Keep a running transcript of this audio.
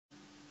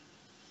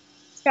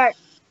Start.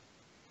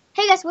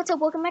 Hey guys, what's up?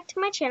 Welcome back to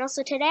my channel.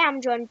 So today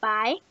I'm joined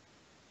by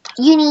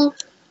Uni.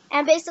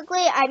 and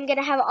basically I'm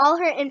gonna have all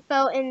her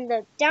info in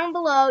the down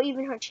below,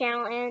 even her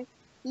channel, and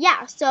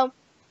yeah. So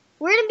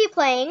we're gonna be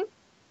playing,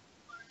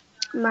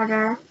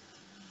 Murder.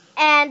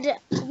 and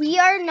we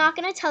are not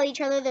gonna tell each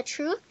other the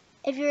truth.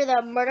 If you're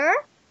the murderer,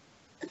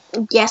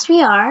 Yes,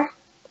 we are.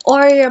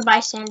 Or you're a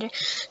bystander.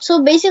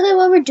 So basically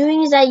what we're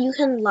doing is that you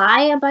can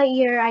lie about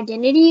your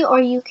identity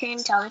or you can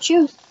tell the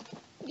truth.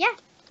 yeah.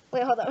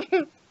 Wait, hold on.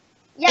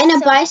 Yeah. And a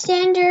So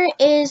bystander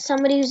is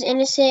somebody who's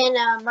innocent,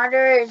 and a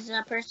murderer is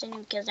a person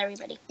who kills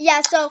everybody.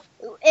 yeah. So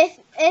if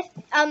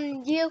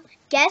you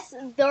guess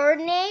their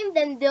name,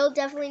 then they'll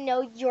definitely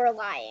know you're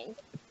lying.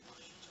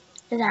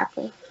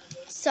 Exactly.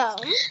 So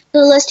So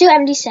let's do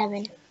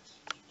MD7. it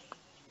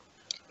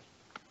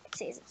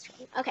says it's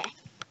true. Okay.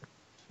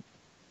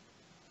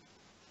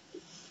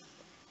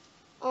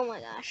 Oh my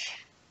gosh.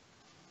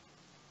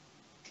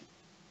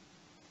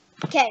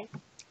 Okay,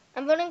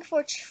 I'm voting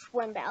for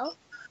Twimbell.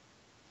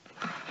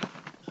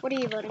 What are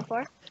you voting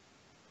for?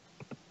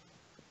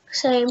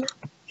 Same.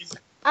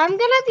 I'm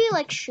gonna be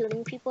like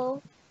shooting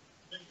people.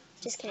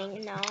 Just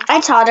kidding, no. I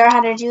taught her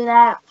how to do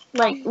that.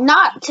 Like,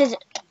 not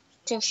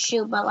to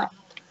shoot, but like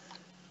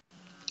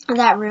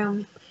that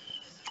room.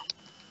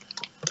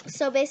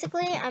 So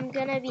basically, I'm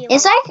gonna be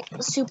It's like,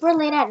 like super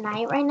late at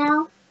night right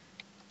now.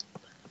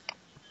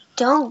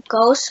 Don't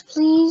ghost,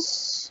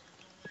 please.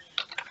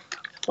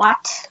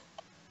 What?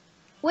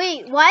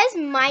 wait, why is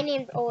my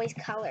name always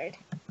colored?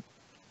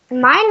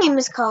 My name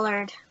is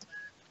colored.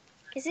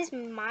 Because this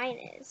mine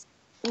is.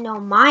 No,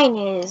 mine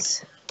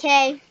is.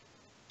 Okay,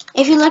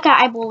 If you look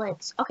at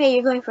iBullets. Okay,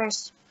 you're going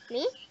first.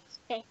 me?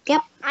 Okay.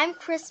 Yep. I'm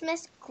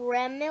Christmas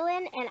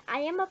Gremlin, and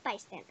I am a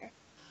bystander.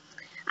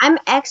 I'm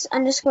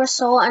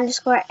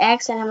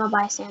X_soul_X, and I'm a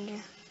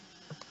bystander.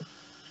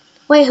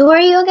 Wait, who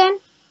are you again?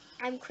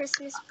 I'm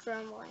Christmas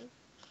Gremlin.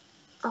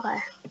 Okay.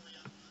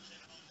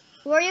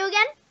 Who are you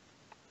again?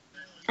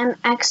 I'm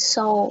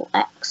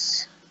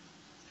X_soul_X.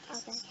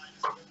 Okay.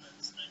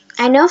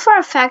 I know for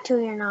a fact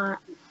who you're not.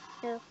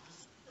 Who?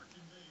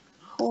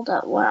 Hold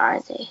up, where are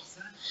they?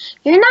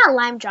 You're not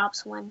Lime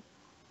Drops one.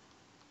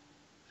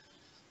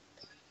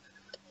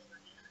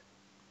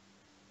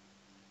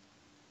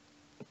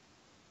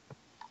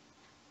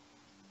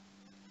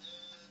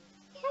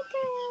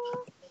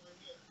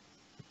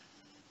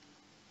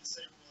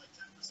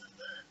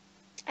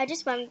 I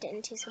just bumped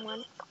into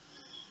someone.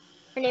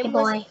 Her Hey name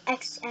was boy.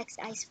 XX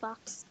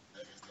Icebox.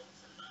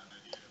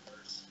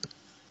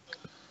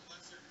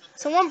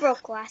 Someone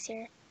broke glass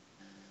here.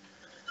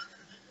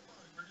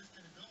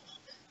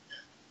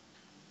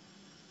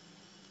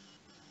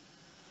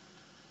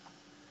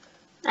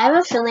 I have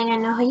a feeling I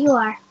know who you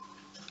are.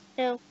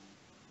 Who?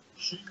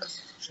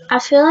 I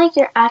feel like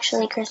you're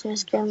actually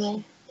Christmas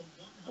Gremlin.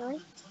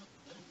 Really?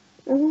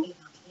 Mhm.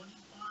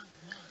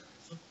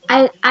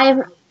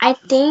 I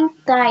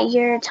think that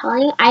you're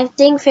telling. I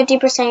think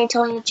 50% you're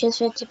telling the truth,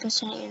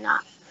 50% you're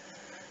not.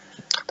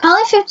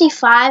 Probably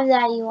 55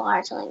 that you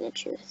are telling the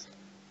truth.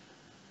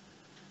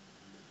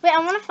 Wait, I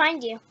want to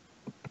find you.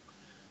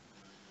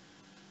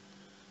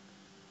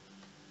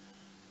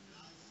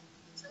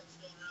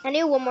 I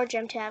need one more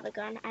gem to have a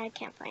gun. I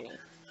can't find it.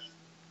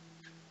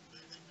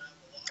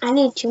 I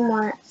need 2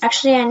 more.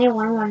 Actually, I need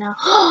 1 more now.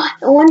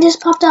 One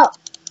just popped up.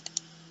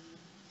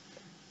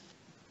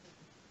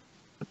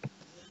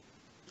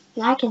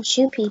 Now I can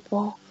shoot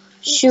people.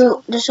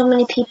 Shoot, there's so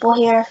many people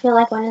here. I feel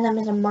like one of them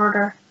is a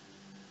murder.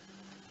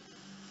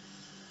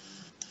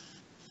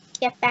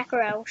 Get back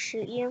or I will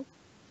shoot you.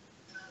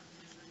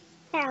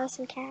 Hey,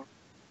 Allison Cat.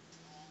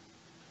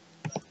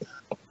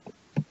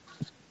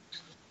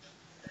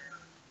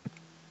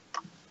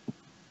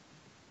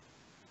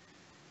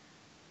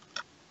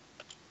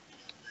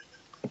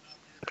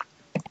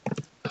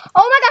 Oh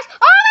my gosh!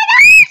 Oh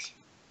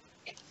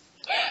my gosh!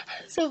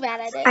 So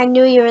bad at it. I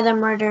knew you were the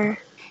murderer.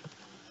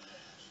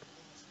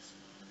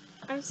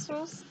 I'm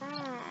so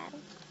sad.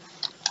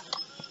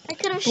 I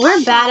could have.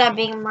 We're bad at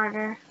being a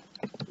murderer.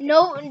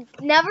 No,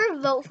 never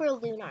vote for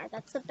Lunar.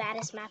 That's the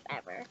baddest map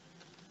ever.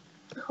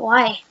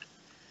 Why?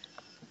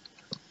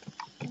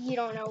 You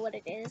don't know what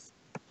it is.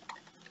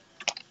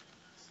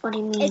 What do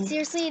you mean? It's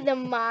seriously the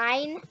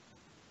mine.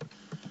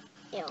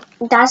 Ew.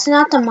 That's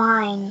not the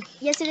mine.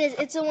 Yes, it is.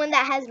 It's the one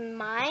that has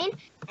mine,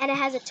 and it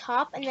has a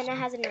top, and then it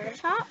has another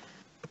top.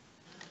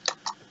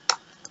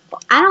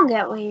 I don't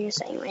get what you're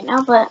saying right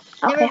now, but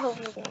okay. Never vote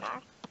for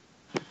Lunar.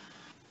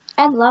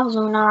 I love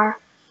Lunar.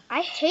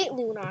 I hate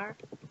Lunar.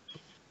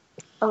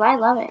 Oh, I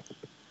love it.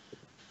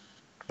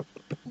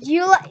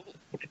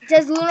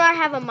 Does Lunar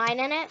have a mine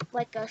in it?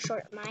 Like a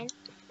short mine?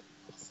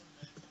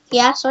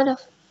 Yeah, sort of.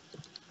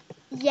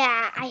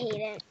 Yeah, I hate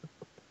it.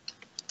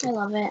 I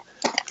love it.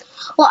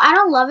 Well, I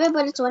don't love it,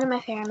 but it's one of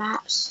my favorite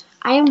maps.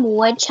 I am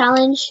Wood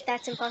Challenge.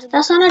 That's impossible.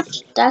 That's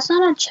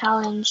not a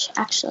challenge,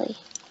 actually.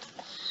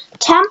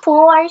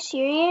 Temple, are you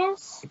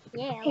serious?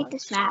 Yeah. I hate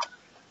this map.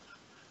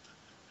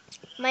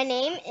 My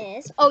name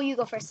is... Oh, you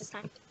go first this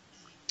time.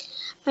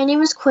 My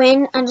name is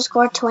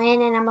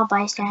Quinn_twin, and I'm a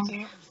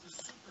bystander.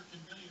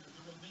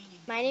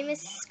 My name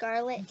is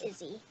Scarlet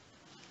Izzy.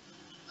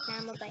 And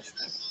I'm a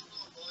bystander.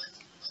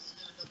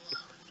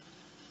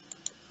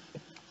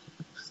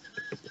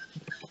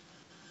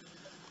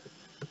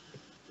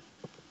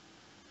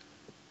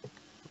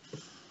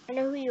 I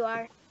know who you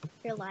are.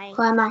 You're lying.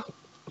 Who am I?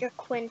 You're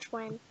Quinn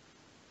Twin.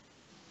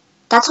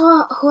 That's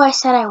who I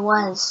said I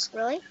was.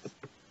 Really?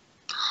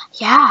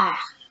 Yeah.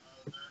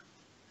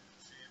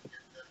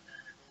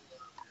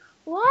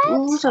 What?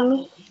 Ooh,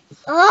 somebody.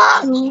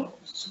 Ugh!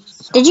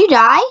 Did you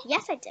die?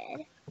 Yes, I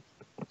did.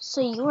 So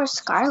you were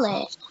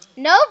Scarlet.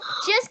 Nope,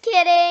 just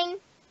kidding.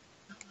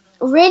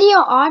 Radio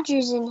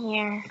Audrey's in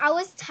here. I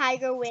was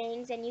Tiger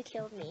Wings and you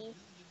killed me.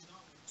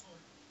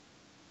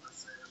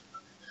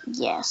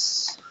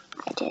 Yes,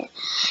 I did.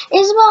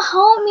 Isabel,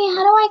 help me.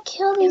 How do I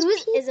kill these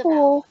Who's people?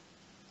 Isabel?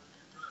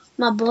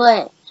 My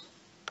butt.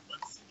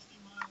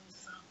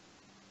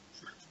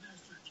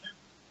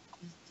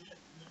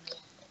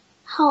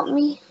 Help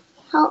me.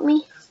 Help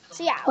me.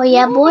 So yeah. Oh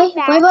yeah, we will boy. be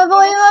back Boy, boy, in a boy,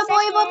 boy, boy,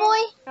 second. boy,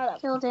 boy. Hold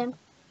up. Killed him.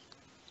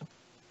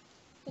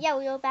 Yeah,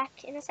 we'll be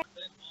back in a second.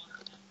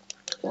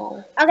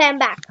 Whoa. Okay, I'm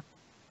back.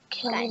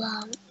 Killed Okay.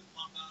 him.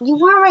 You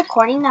weren't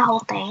recording the whole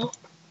thing.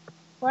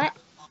 What?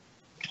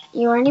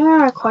 You weren't even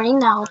recording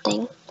the whole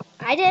thing.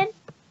 I did.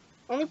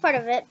 Only part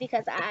of it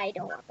because I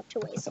don't want them to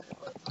wait so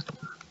long.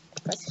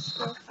 Plus, it's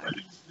really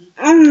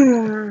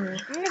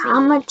hard. How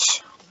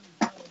much?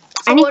 So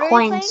I need what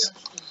are you coins.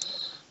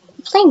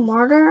 I'm playing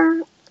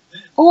murder.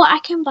 Oh, I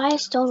can buy a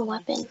stone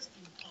weapon.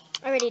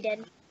 I already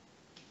did.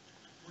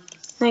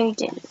 No, you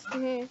didn't.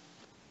 Mhm.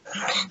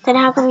 Then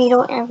how come you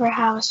don't ever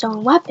have a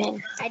stone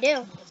weapon? I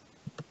do.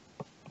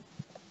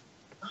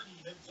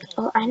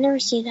 Oh, I never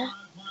see that.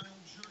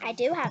 I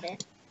do have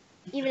it.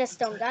 Even a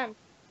stone gun.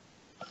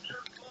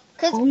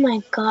 Cause Oh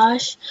my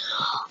gosh.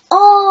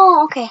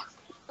 Oh, okay.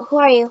 Who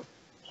are you?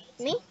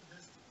 me,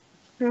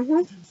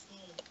 Mhm.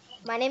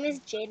 my name is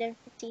Jaden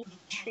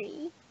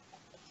 53.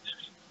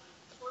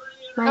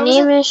 My I was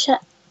name is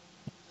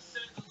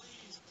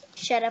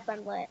Shut up,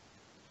 I'm lit.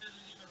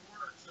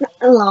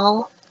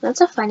 Lol.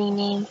 That's a funny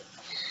name.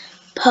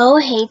 Poe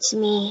hates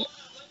me.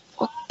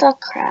 What the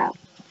crap?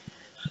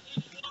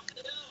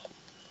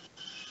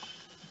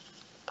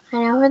 I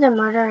know who the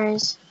murderer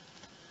is.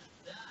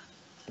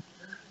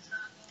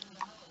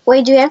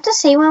 Wait, do we have to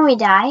say when we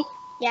die?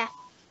 Yeah.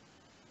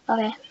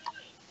 Okay.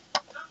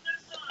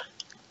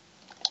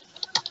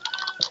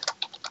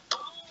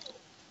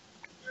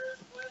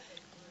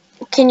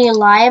 Can you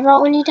lie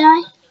about when you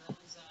die?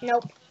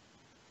 Nope.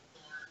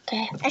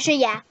 Okay. Actually,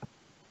 yeah.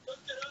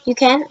 You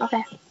can?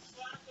 Okay.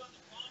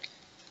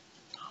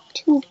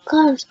 2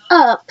 guns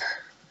up.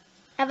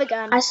 Have a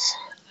gun.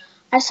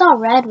 I saw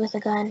red with a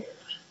gun.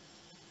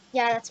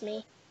 Yeah, that's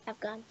me. Have a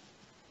gun.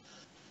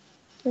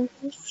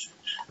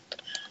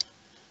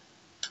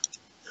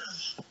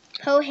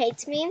 Poe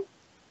hates me.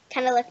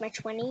 Kind of like my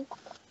 20.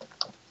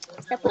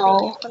 Except with No.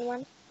 a different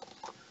one.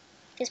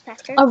 Just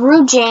past her. A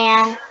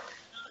Rujan.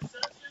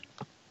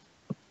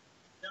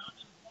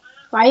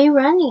 Why are you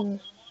running?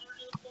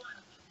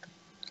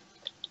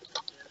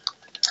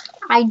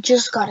 I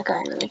just got a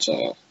gun,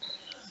 legit.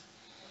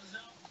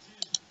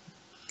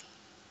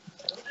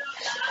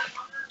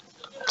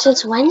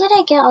 Since when did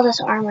I get all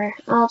this armor?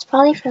 Oh, it's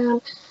probably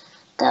from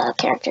the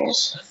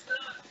characters.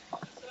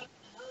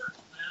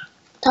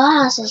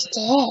 Dollhouse is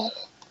dead.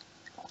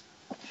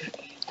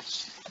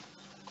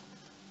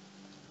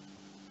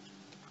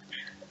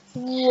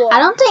 Whoa. I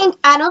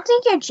don't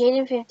think you're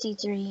Jaden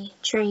 53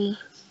 tree.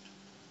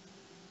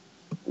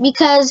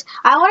 Because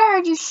I would have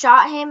heard you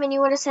shot him and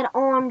you would have said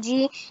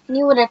OMG and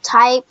you would have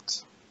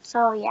typed.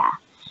 So yeah.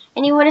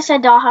 And you would have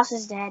said Dollhouse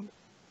is dead.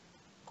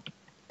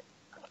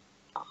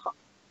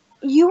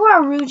 You were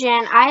a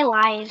Rujan. I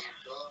lied.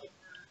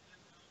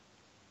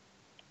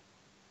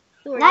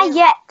 Who are Not you?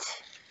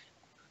 yet.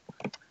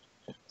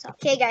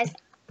 Okay, guys.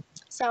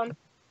 So,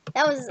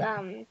 that was,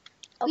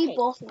 We okay.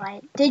 both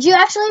lied. Did you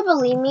actually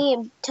believe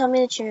me? Tell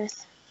me the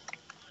truth.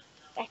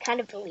 I kind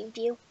of believed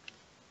you.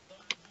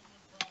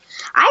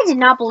 I did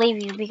not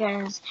believe you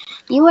because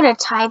you would have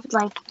typed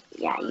like,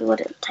 yeah, you would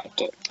have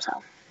typed it.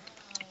 So.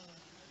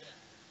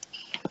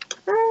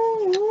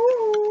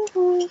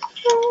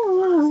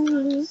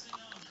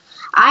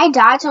 I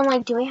died, so I'm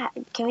like,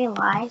 can we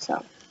lie?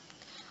 So,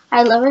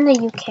 I live in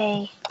the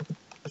UK.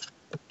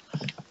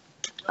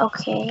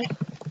 Okay.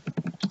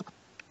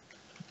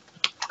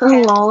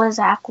 Okay. Lol,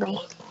 exactly.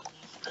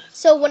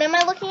 So, what am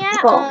I looking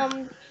at?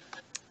 Go.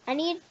 I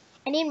need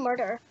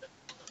murder.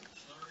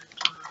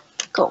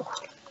 Go.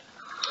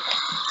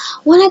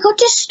 When I go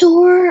to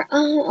store,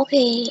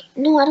 okay.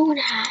 No, I don't want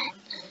a hat.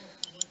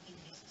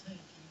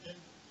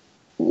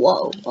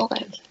 Whoa,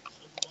 okay.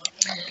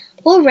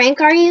 What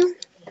rank are you?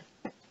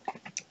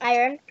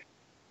 Iron.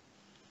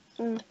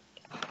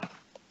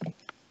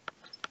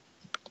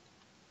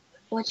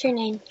 What's your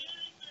name?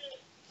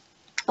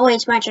 Oh wait,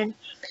 it's my turn.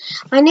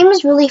 My name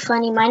is really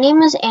funny. My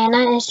name is Anna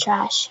and it's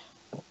trash.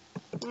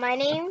 My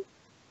name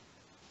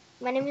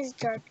is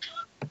Dark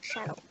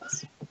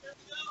Shadowless.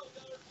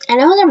 I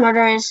know who the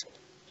murderer is.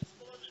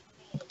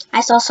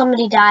 I saw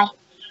somebody die.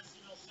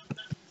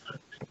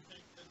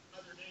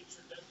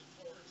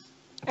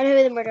 I know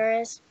who the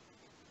murderer is.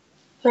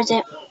 Who is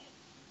it?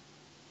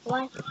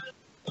 Why?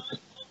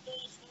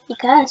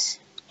 Because.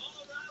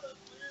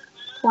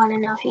 Want to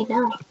know if you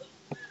know.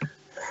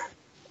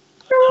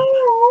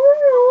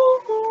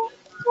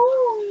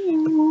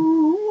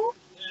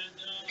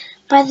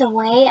 By the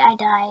way, I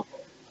died.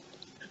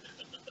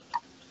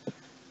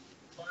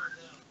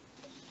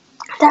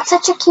 That's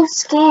such a cute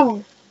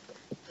skin.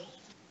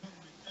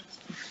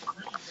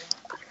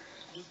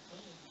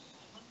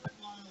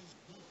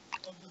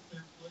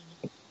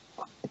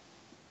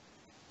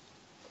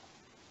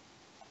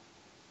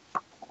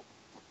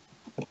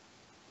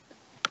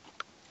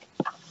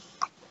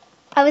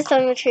 I was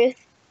telling the truth.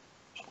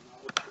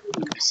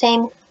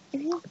 Same.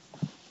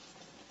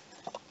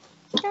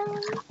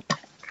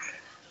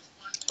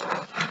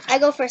 I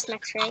go first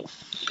next, right?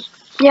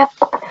 Yep.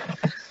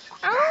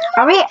 Oh,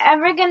 Are we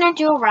ever gonna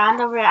do a round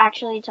where we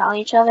actually tell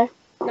each other?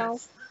 no.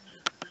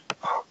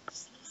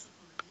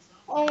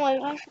 Oh my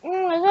gosh.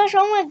 Oh my gosh.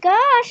 Oh my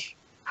gosh.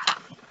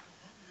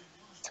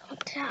 So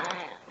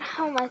tired.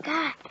 Oh my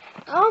god.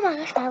 Oh my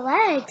gosh, my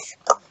legs.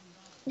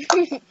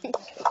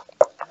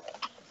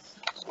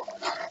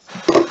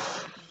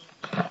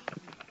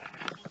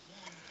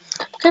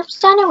 Clips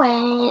down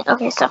away.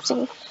 Okay, stop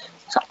singing.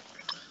 So,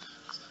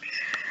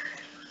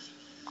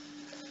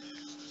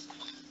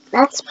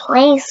 let's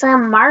play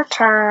some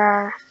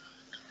Martyr.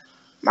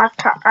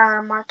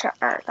 Martyr.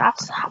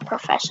 That's how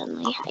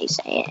professionally how you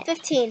say it.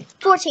 15,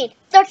 14,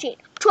 13,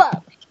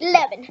 12,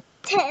 11,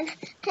 10,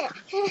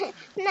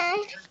 9.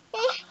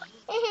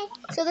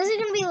 So this is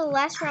going to be the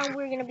last round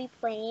we're going to be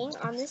playing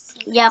on this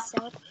Yep.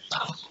 episode.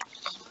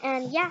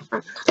 And yeah.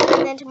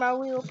 And then tomorrow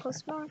we will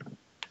post more.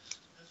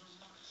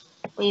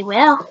 We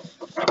will.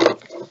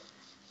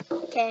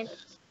 Okay.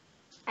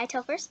 I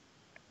tell first?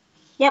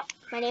 Yep.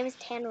 My name is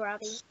Tan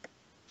Robbie.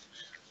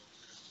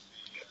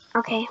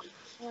 Okay.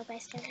 Hello,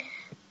 bystander.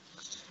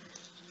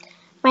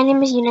 My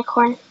name is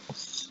Unicorn.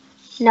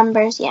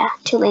 Numbers, yeah.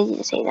 Too lazy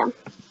to say them.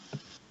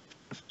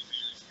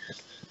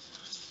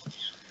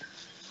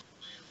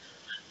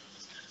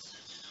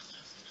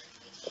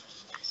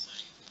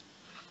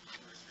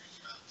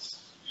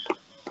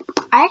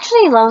 I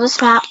actually love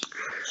this map.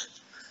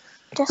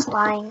 Just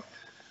lying.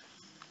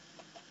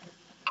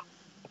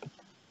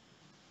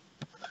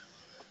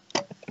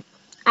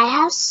 I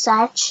have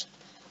such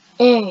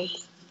a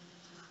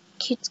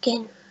cute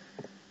skin.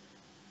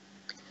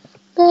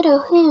 Little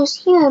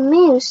who's you a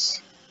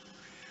moose?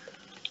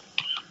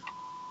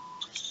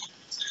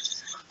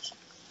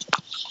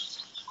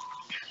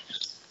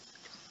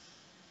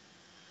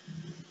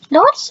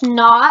 No, it's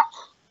not.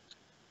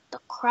 The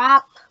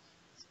crap.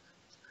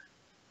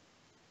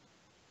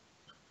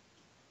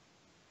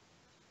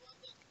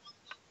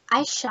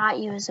 I shot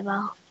you,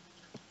 Isabel.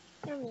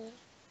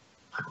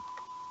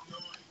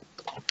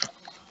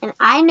 And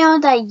I know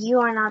that you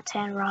are not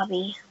Tan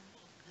Robbie.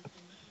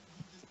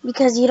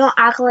 Because you don't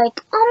act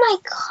like, oh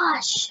my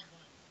gosh.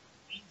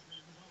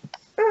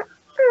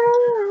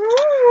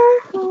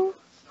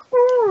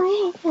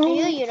 Are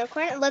you a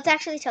unicorn? Let's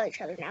actually tell each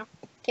other now.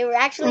 Okay, we're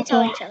actually Okay.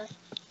 telling each other.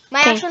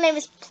 My Okay. actual name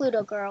is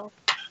Pluto Girl.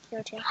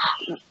 You too.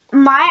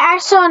 My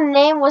actual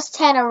name was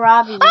Tana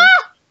Robbie.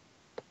 Ah!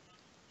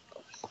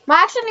 My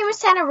actual name was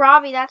Tana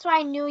Robbie. That's why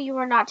I knew you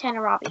were not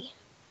Tana Robbie.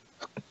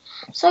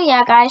 So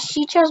yeah, guys,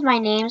 she chose my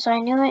name, so I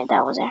knew it.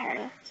 That wasn't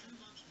her.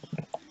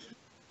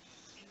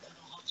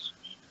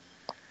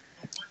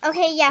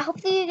 Okay, yeah,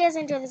 hopefully you guys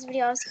enjoyed this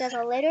video. I'll see you guys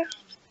all later.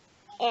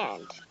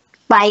 And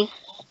Bye.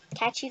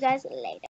 catch you guys later.